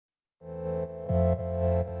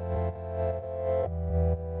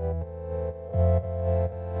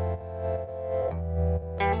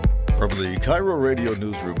From the Cairo Radio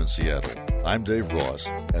Newsroom in Seattle, I'm Dave Ross,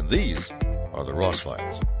 and these are the Ross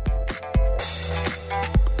Files.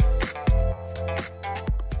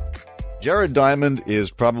 Jared Diamond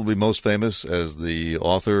is probably most famous as the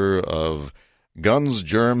author of Guns,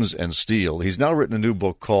 Germs, and Steel. He's now written a new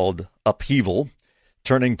book called Upheaval,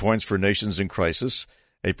 Turning Points for Nations in Crisis,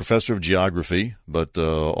 a professor of geography, but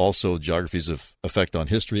also geography's effect on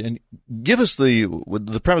history. And give us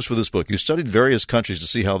the premise for this book. You studied various countries to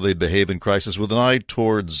see how they behave in crisis with an eye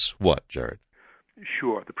towards what, Jared?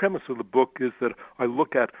 Sure. The premise of the book is that I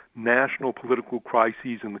look at national political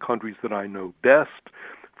crises in the countries that I know best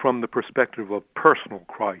from the perspective of personal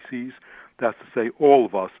crises. That's to say, all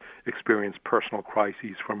of us experience personal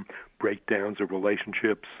crises, from breakdowns of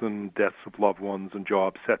relationships and deaths of loved ones and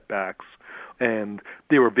job setbacks. And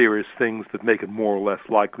there are various things that make it more or less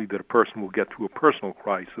likely that a person will get through a personal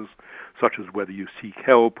crisis, such as whether you seek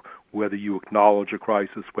help, whether you acknowledge a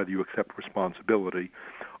crisis, whether you accept responsibility.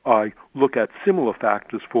 I look at similar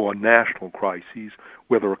factors for national crises,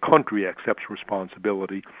 whether a country accepts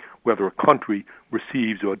responsibility, whether a country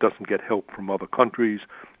receives or doesn't get help from other countries,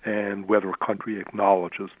 and whether a country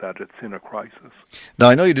acknowledges that it's in a crisis. Now,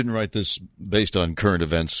 I know you didn't write this based on current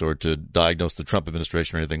events or to diagnose the Trump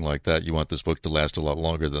administration or anything like that. You want this book to last a lot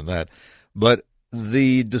longer than that. But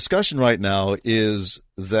the discussion right now is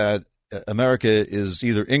that America is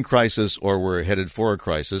either in crisis or we're headed for a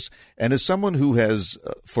crisis. And as someone who has,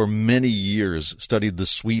 for many years, studied the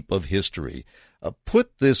sweep of history,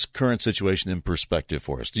 put this current situation in perspective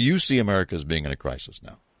for us. Do you see America as being in a crisis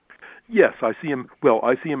now? Yes, I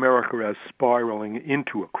see America as spiraling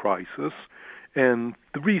into a crisis, and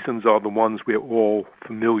the reasons are the ones we're all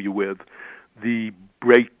familiar with: the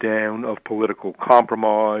breakdown of political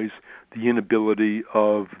compromise, the inability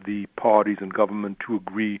of the parties in government to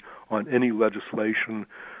agree on any legislation,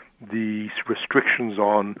 the restrictions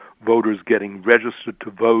on voters getting registered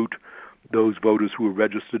to vote. Those voters who are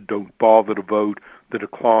registered don't bother to vote, the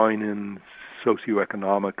decline in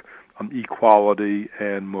socioeconomic equality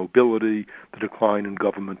and mobility, the decline in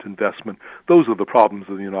government investment. Those are the problems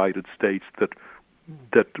of the United States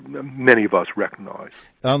that many of us recognize.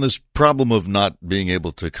 On this problem of not being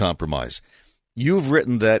able to compromise, you've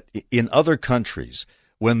written that in other countries,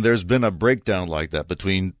 when there's been a breakdown like that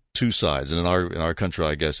between two sides, and in our country,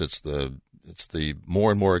 I guess it's the more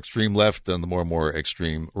and more extreme left and the more and more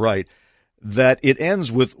extreme right, that it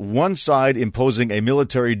ends with one side imposing a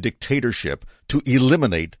military dictatorship to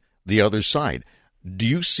eliminate the other side. Do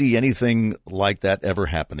you see anything like that ever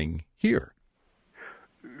happening here?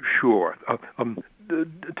 Sure.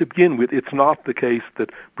 To begin with, it's not the case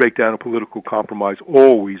that breakdown of political compromise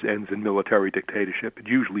always ends in military dictatorship. It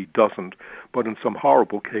usually doesn't. But in some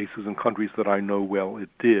horrible cases in countries that I know well, it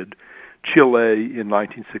did. Chile in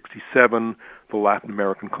 1967, the Latin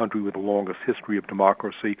American country with the longest history of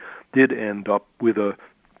democracy, did end up with a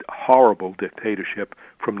horrible dictatorship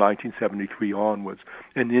from 1973 onwards.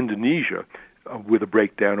 And Indonesia, with a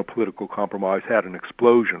breakdown of political compromise, had an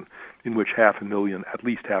explosion in which at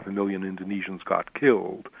least half a million Indonesians got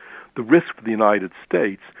killed. The risk for the United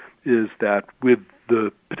States is that with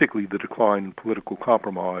particularly the decline in political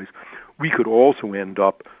compromise, we could also end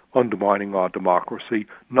up undermining our democracy,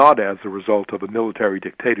 not as a result of a military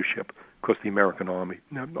dictatorship, because the American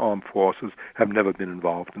armed forces have never been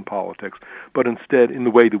involved in politics, but instead in the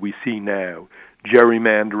way that we see now,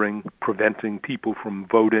 gerrymandering, preventing people from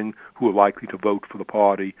voting who are likely to vote for the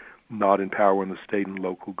party not in power in the state and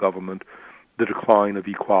local government, the decline of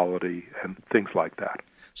equality, and things like that.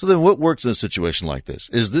 So then what works in a situation like this?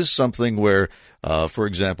 Is this something where, for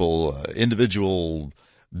example, individual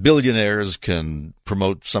billionaires can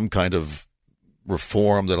promote some kind of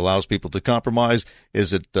reform that allows people to compromise?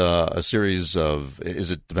 Is it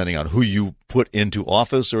is it depending on who you put into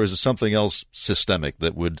office, or is it something else systemic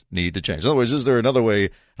that would need to change? In other words, is there another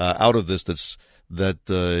way out of this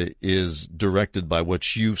that is directed by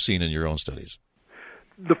what you've seen in your own studies?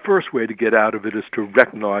 The first way to get out of it is to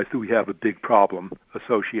recognize that we have a big problem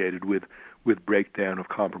associated with breakdown of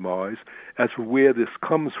compromise. As for where this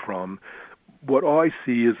comes from, what I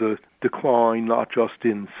see is a decline not just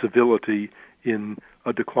in civility, in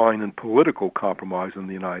a decline in political compromise in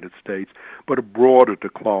the United States, but a broader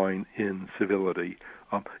decline in civility,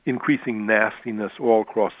 increasing nastiness all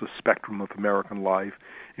across the spectrum of American life,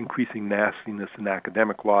 increasing nastiness in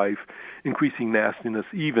academic life, increasing nastiness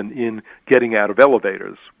even in getting out of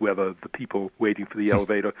elevators, whether the people waiting for the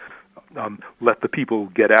elevator let the people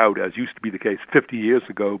get out, as used to be the case 50 years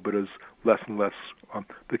ago, but is less and less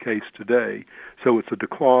the case today. So it's a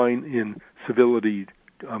decline in civility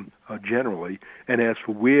generally. And as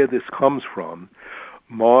for where this comes from,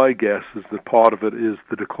 My guess is that part of it is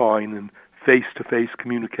the decline in face-to-face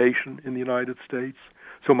communication in the United States.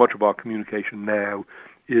 So much of our communication now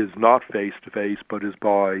is not face-to-face, but is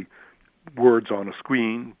by words on a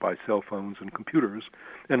screen, by cell phones and computers.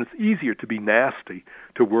 And it's easier to be nasty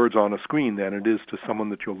to words on a screen than it is to someone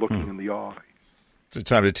that you're looking in the eye. It's a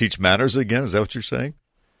time to teach manners again? Is that what you're saying?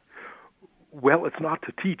 Well, it's not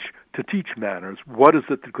to teach manners. What is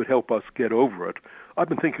it that could help us get over it? I've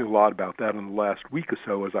been thinking a lot about that in the last week or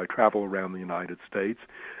so as I travel around the United States,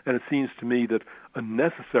 and it seems to me that a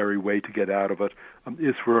necessary way to get out of it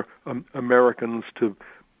is for Americans to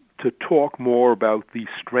talk more about the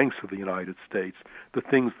strengths of the United States, the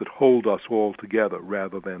things that hold us all together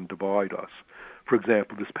rather than divide us. For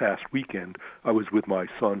example, this past weekend, I was with my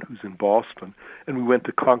son who's in Boston, and we went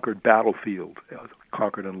to Concord Battlefield,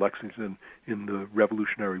 Concord and Lexington in the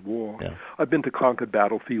Revolutionary War. Yeah. I've been to Concord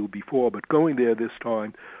Battlefield before, but going there this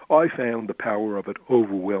time, I found the power of it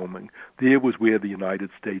overwhelming. There was where the United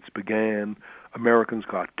States began. Americans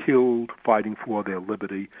got killed fighting for their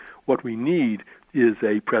liberty. What we need is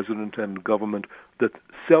a president and government that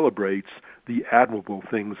celebrates the admirable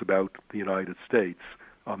things about the United States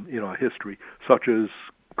in our history, such as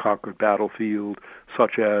Concord Battlefield,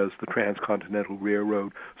 such as the Transcontinental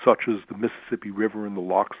Railroad, such as the Mississippi River and the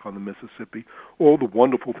locks on the Mississippi, all the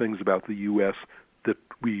wonderful things about the U.S. that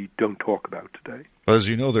we don't talk about today. But as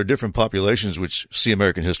you know, there are different populations which see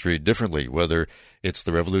American history differently, whether it's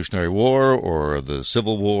the Revolutionary War or the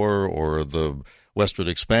Civil War or the westward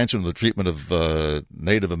expansion, the treatment of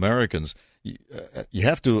Native Americans. You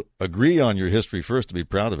have to agree on your history first to be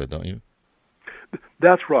proud of it, don't you?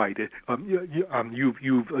 That's right.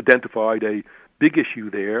 You've identified a big issue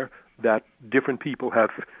there that different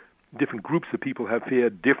groups of people have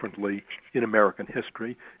fared differently in American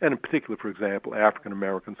history, and in particular, for example, African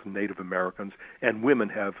Americans and Native Americans and women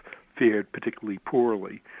have fared particularly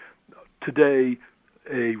poorly. Today,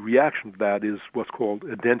 a reaction to that is what's called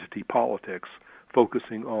identity politics,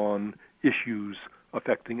 focusing on issues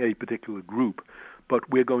affecting a particular group. But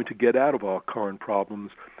we're going to get out of our current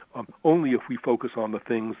problems only if we focus on the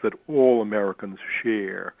things that all Americans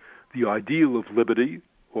share. The ideal of liberty,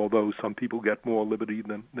 although some people get more liberty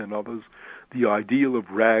than others. The ideal of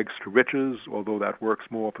rags to riches, although that works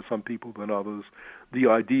more for some people than others. The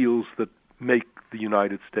ideals that make the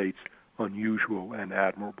United States unusual and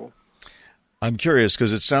admirable. I'm curious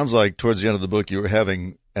because it sounds like towards the end of the book you were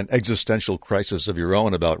having an existential crisis of your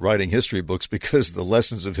own about writing history books because the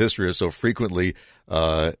lessons of history are so frequently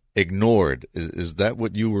ignored. Is that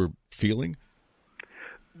what you were feeling?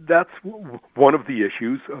 That's one of the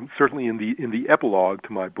issues. Certainly in the epilogue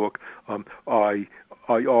to my book, I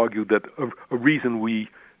argue that a reason we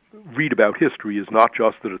read about history is not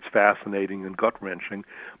just that it's fascinating and gut-wrenching,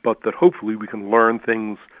 but that hopefully we can learn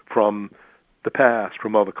things from the past,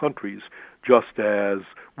 from other countries, just as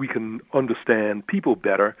we can understand people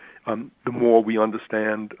better the more we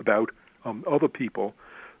understand about other people.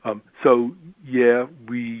 So,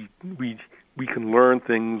 we can learn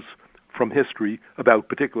things from history about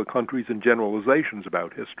particular countries and generalizations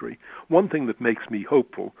about history. One thing that makes me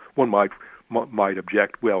hopeful, one might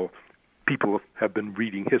object, well, people have been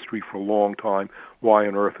reading history for a long time. Why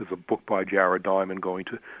on earth is a book by Jared Diamond going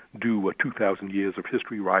to do what 2,000 years of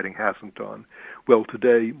history writing hasn't done? Well,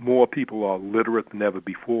 today, more people are literate than ever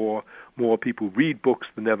before. More people read books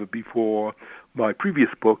than ever before. My previous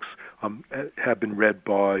books have been read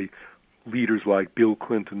by leaders like Bill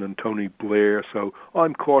Clinton and Tony Blair, so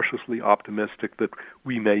I'm cautiously optimistic that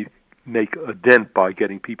we may make a dent by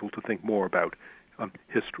getting people to think more about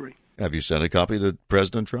history. Have you sent a copy to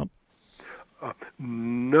President Trump?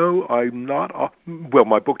 No, I'm not. Well,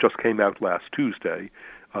 my book just came out last Tuesday,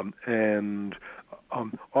 and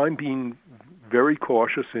I'm being very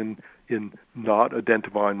cautious in not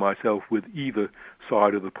identifying myself with either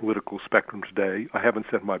side of the political spectrum today. I haven't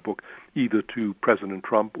sent my book either to President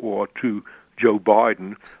Trump or to Joe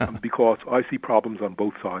Biden because I see problems on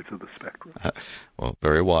both sides of the spectrum. Well,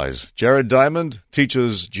 very wise. Jared Diamond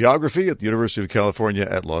teaches geography at the University of California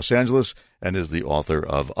at Los Angeles and is the author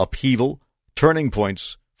of Upheaval, Turning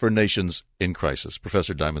Points for Nations in Crisis.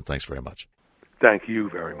 Professor Diamond, thanks very much. Thank you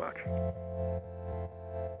very much.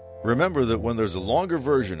 Remember that when there's a longer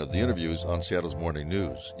version of the interviews on Seattle's Morning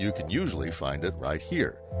News, you can usually find it right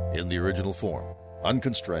here in the original form,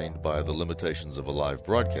 unconstrained by the limitations of a live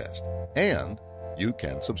broadcast. And you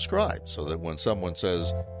can subscribe so that when someone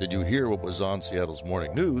says, "Did you hear what was on Seattle's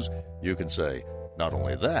Morning News?" you can say, "Not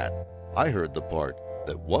only that, I heard the part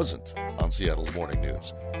that wasn't on Seattle's Morning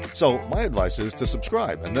News." So my advice is to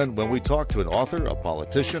subscribe. And then when we talk to an author, a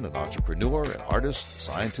politician, an entrepreneur, an artist, a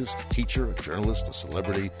scientist, a teacher, a journalist, a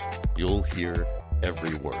celebrity, you'll hear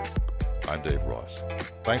every word. I'm Dave Ross.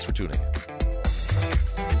 Thanks for tuning in.